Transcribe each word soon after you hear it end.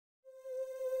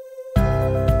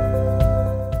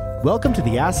Welcome to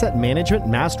the Asset Management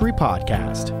Mastery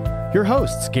Podcast. Your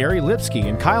hosts, Gary Lipsky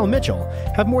and Kyle Mitchell,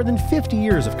 have more than 50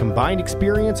 years of combined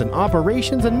experience in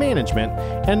operations and management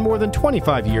and more than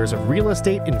 25 years of real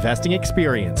estate investing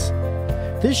experience.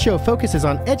 This show focuses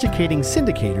on educating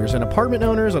syndicators and apartment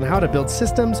owners on how to build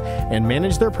systems and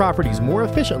manage their properties more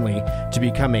efficiently to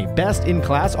become a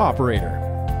best-in-class operator.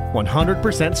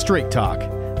 100% straight talk.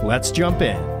 Let's jump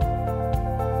in.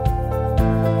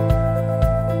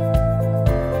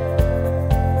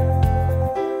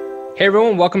 Hey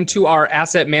everyone, welcome to our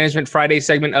Asset Management Friday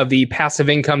segment of the Passive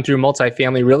Income Through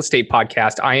Multifamily Real Estate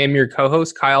podcast. I am your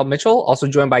co-host, Kyle Mitchell, also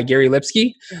joined by Gary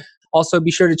Lipsky. Also, be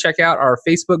sure to check out our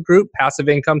Facebook group, Passive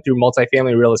Income Through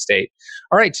Multifamily Real Estate.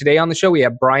 All right, today on the show, we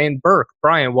have Brian Burke.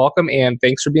 Brian, welcome, and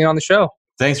thanks for being on the show.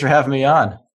 Thanks for having me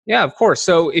on. Yeah, of course.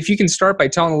 So if you can start by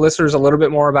telling the listeners a little bit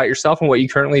more about yourself and what you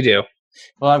currently do.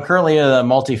 Well, I'm currently in a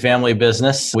multifamily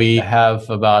business. We have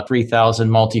about 3,000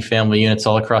 multifamily units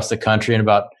all across the country in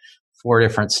about 4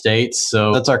 different states.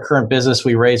 So that's our current business.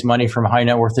 We raise money from high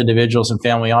net worth individuals and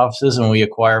family offices, and we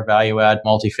acquire value add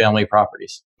multifamily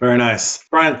properties. Very nice.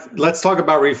 Brian, let's talk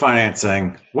about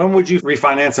refinancing. When would you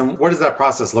refinance and what does that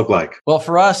process look like? Well,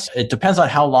 for us, it depends on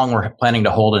how long we're planning to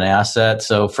hold an asset.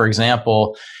 So for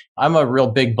example, I'm a real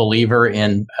big believer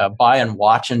in buy and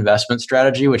watch investment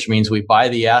strategy, which means we buy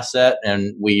the asset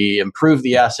and we improve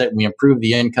the asset and we improve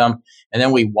the income. And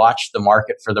then we watch the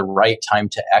market for the right time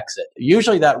to exit.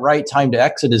 Usually that right time to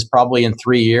exit is probably in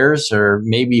 3 years or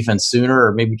maybe even sooner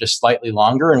or maybe just slightly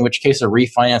longer, in which case a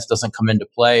refinance doesn't come into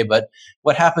play. But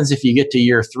what happens if you get to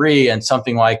year 3 and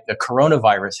something like the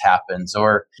coronavirus happens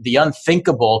or the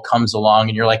unthinkable comes along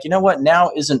and you're like, you know what,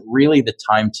 now isn't really the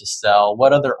time to sell.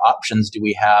 What other options do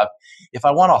we have? If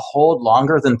I want to hold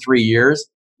longer than 3 years,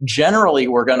 generally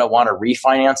we're going to want to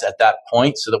refinance at that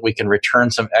point so that we can return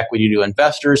some equity to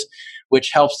investors,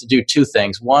 which helps to do 2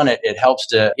 things. One, it helps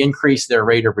to increase their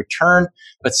rate of return.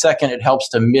 But second, it helps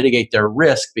to mitigate their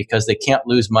risk because they can't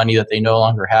lose money that they no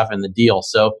longer have in the deal.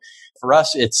 So for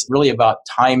us, it's really about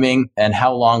timing and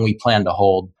how long we plan to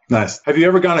hold. Nice. Have you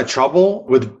ever gone into trouble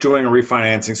with doing a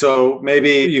refinancing? So maybe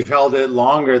you've held it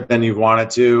longer than you've wanted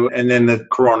to, and then the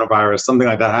coronavirus, something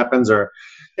like that happens, or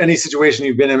any situation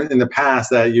you've been in the past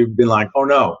that you've been like, oh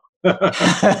no.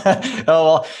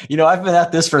 Oh, well, I've been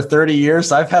at this for 30 years.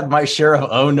 So I've had my share of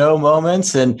oh no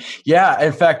moments. And yeah,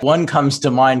 in fact, one comes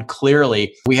to mind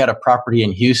clearly. We had a property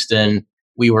in Houston.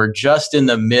 We were just in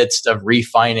the midst of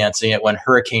refinancing it when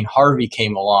Hurricane Harvey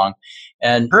came along.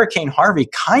 And Hurricane Harvey,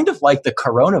 kind of like the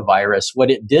coronavirus, what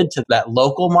it did to that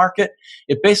local market,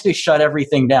 it basically shut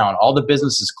everything down. All the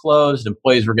businesses closed,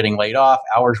 employees were getting laid off,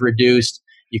 hours reduced.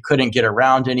 You couldn't get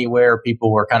around anywhere.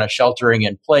 People were kind of sheltering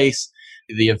in place.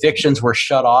 The evictions were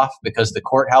shut off because the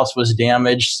courthouse was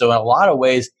damaged. So in a lot of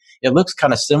ways, it looks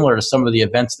kind of similar to some of the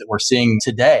events that we're seeing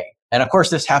today. And of course,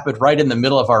 this happened right in the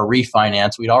middle of our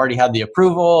refinance. We'd already had the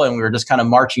approval and we were just kind of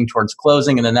marching towards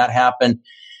closing. And then that happened.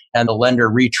 And the lender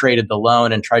retraded the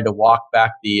loan and tried to walk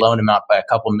back the loan amount by a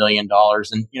couple $1 million.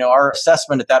 And, our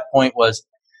assessment at that point was,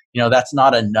 that's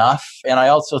not enough. And I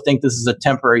also think this is a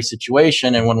temporary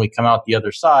situation. And when we come out the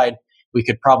other side, we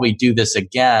could probably do this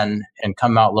again and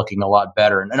come out looking a lot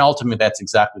better. And ultimately, that's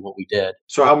exactly what we did.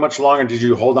 So how much longer did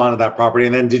you hold on to that property?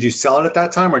 And then did you sell it at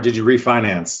that time or did you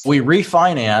refinance? We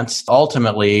refinanced.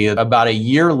 Ultimately, about a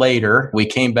year later, we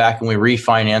came back and we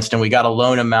refinanced and we got a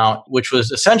loan amount, which was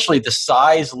essentially the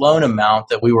size loan amount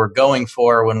that we were going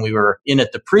for when we were in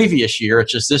it the previous year.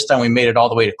 It's just this time we made it all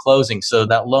the way to closing. So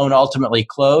that loan ultimately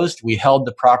closed. We held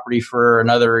the property for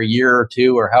another year or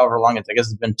 2 or however long I guess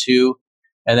it's been 2.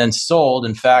 And then sold.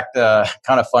 In fact,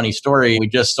 kind of funny story. We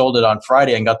just sold it on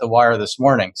Friday and got the wire this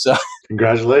morning. So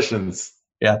congratulations.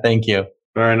 Yeah, thank you.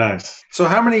 Very nice. So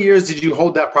how many years did you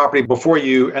hold that property before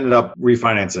you ended up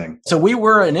refinancing? So we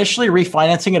were initially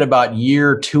refinancing at about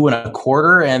year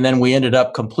 2.25, and then we ended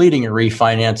up completing a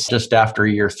refinance just after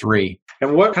year 3.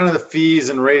 And what kind of the fees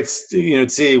and rates do you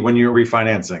see when you're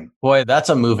refinancing? Boy, that's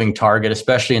a moving target,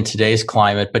 especially in today's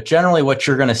climate. But generally what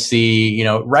you're going to see,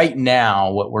 right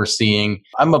now, what we're seeing,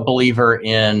 I'm a believer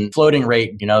in floating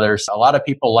rate. There's a lot of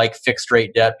people like fixed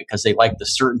rate debt because they like the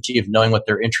certainty of knowing what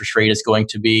their interest rate is going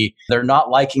to be. They're not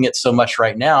liking it so much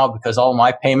right now because all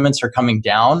my payments are coming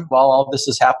down while all this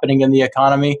is happening in the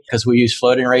economy because we use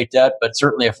floating rate debt. But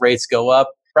certainly if rates go up,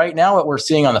 right now, what we're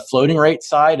seeing on the floating rate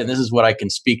side, and this is what I can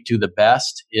speak to the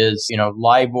best, is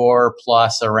LIBOR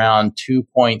plus around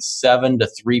 2.7 to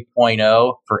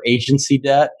 3.0 for agency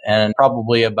debt, and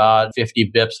probably about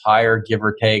 50 bips higher, give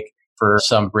or take, for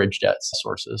some bridge debt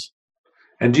sources.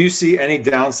 And do you see any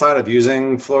downside of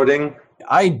using floating?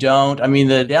 I don't. I mean,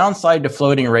 the downside to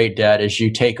floating rate debt is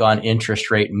you take on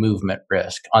interest rate movement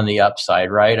risk on the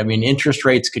upside, right? I mean, interest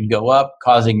rates could go up,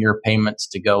 causing your payments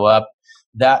to go up.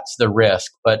 That's the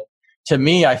risk. But to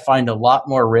me, I find a lot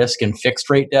more risk in fixed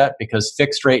rate debt because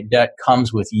fixed rate debt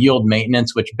comes with yield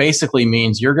maintenance, which basically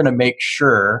means you're going to make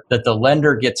sure that the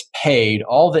lender gets paid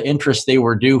all the interest they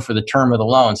were due for the term of the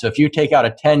loan. So if you take out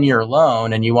a 10-year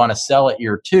loan and you want to sell it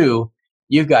year 2,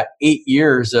 you've got 8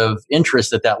 years of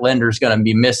interest that lender is going to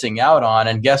be missing out on.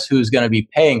 And guess who's going to be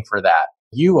paying for that?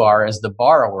 You are, as the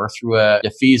borrower, through a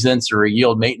defeasance or a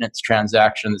yield maintenance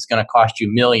transaction that's going to cost you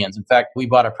millions. In fact, we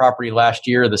bought a property last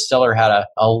year. The seller had a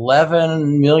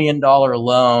 $11 million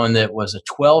loan that was a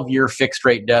 12-year fixed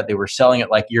rate debt. They were selling it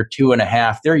like year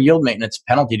 2.5. Their yield maintenance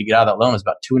penalty to get out of that loan was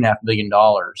about $2.5 million.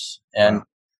 And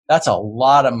that's a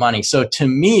lot of money. So to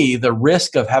me, the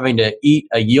risk of having to eat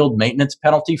a yield maintenance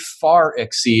penalty far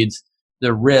exceeds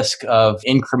the risk of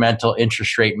incremental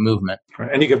interest rate movement.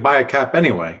 And you could buy a cap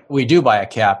anyway. We do buy a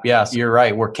cap. Yes, you're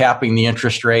right. We're capping the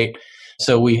interest rate.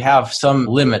 So we have some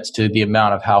limits to the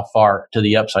amount of how far to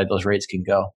the upside those rates can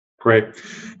go. Great.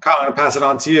 Kyle, I'm going to pass it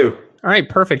on to you. All right,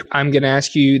 perfect. I'm going to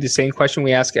ask you the same question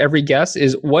we ask every guest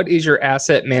is, what is your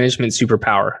asset management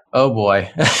superpower? Oh boy.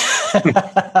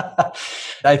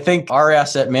 I think our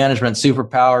asset management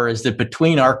superpower is that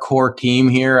between our core team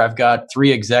here, I've got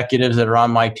 3 executives that are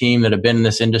on my team that have been in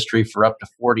this industry for up to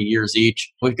 40 years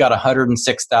each. We've got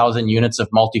 106,000 units of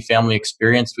multifamily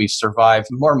experience. We've survived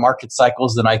more market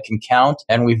cycles than I can count,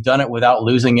 and we've done it without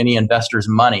losing any investors'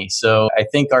 money. So I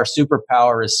think our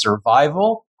superpower is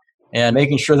survival and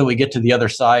making sure that we get to the other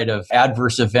side of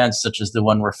adverse events such as the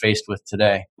one we're faced with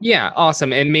today. Yeah,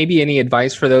 awesome. And maybe any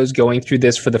advice for those going through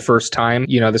this for the first time?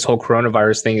 You know, this whole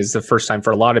coronavirus thing is the first time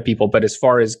for a lot of people, but as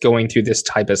far as going through this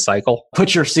type of cycle?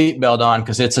 Put your seatbelt on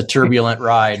because it's a turbulent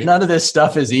ride. None of this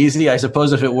stuff is easy. I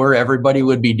suppose if it were, everybody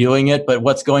would be doing it. But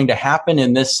what's going to happen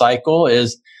in this cycle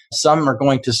is some are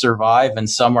going to survive and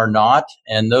some are not.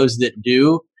 And those that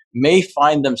do may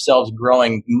find themselves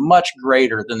growing much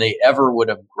greater than they ever would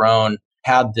have grown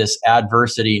had this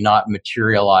adversity not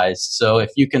materialized. So if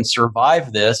you can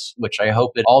survive this, which I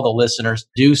hope that all the listeners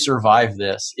do survive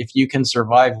this, if you can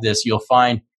survive this, you'll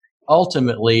find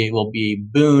ultimately it will be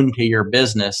boon to your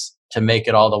business to make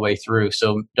it all the way through.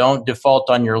 So don't default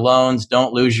on your loans,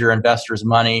 don't lose your investors'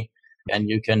 money, and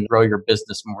you can grow your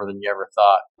business more than you ever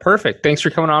thought. Perfect. Thanks for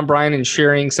coming on, Brian, and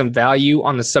sharing some value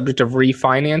on the subject of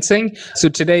refinancing. So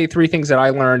today, 3 things that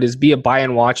I learned is be a buy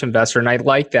and watch investor. And I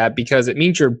like that because it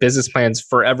means your business plan's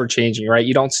forever changing, right?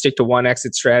 You don't stick to one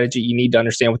exit strategy. You need to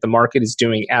understand what the market is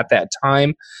doing at that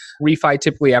time. Refi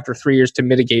typically after 3 years to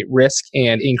mitigate risk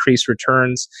and increase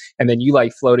returns. And then you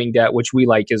like floating debt, which we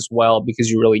like as well, because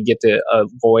you really get to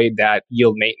avoid that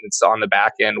yield maintenance on the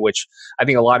back end, which I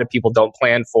think a lot of people don't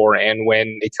plan for. And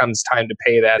when it comes time to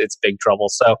pay that, it's big trouble.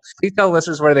 So please tell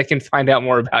listeners where they can find out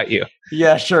more about you.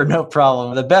 Yeah, sure. No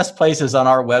problem. The best place is on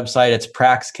our website. It's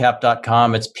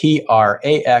praxcap.com. It's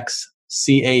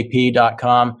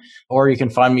praxcap.com. Or you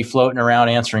can find me floating around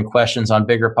answering questions on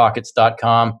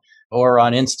biggerpockets.com. or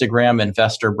on Instagram,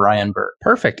 Investor Brian Burke.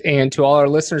 Perfect. And to all our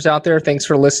listeners out there, thanks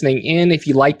for listening in. If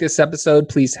you like this episode,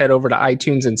 please head over to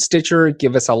iTunes and Stitcher,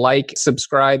 give us a like,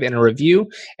 subscribe, and a review,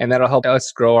 and that'll help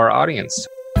us grow our audience.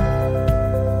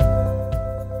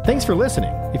 Thanks for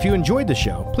listening. If you enjoyed the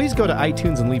show, please go to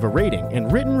iTunes and leave a rating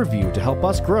and written review to help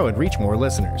us grow and reach more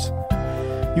listeners.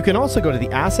 You can also go to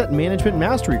the Asset Management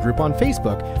Mastery Group on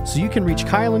Facebook so you can reach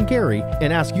Kyle and Gary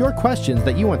and ask your questions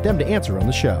that you want them to answer on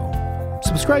the show.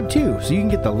 Subscribe too so you can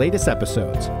get the latest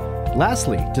episodes.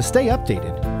 Lastly, to stay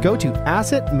updated, go to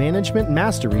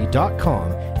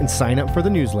assetmanagementmastery.com and sign up for the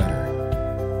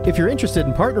newsletter. If you're interested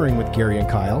in partnering with Gary and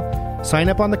Kyle, sign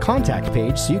up on the contact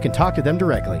page so you can talk to them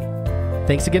directly.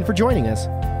 Thanks again for joining us.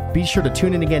 Be sure to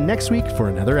tune in again next week for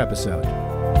another episode.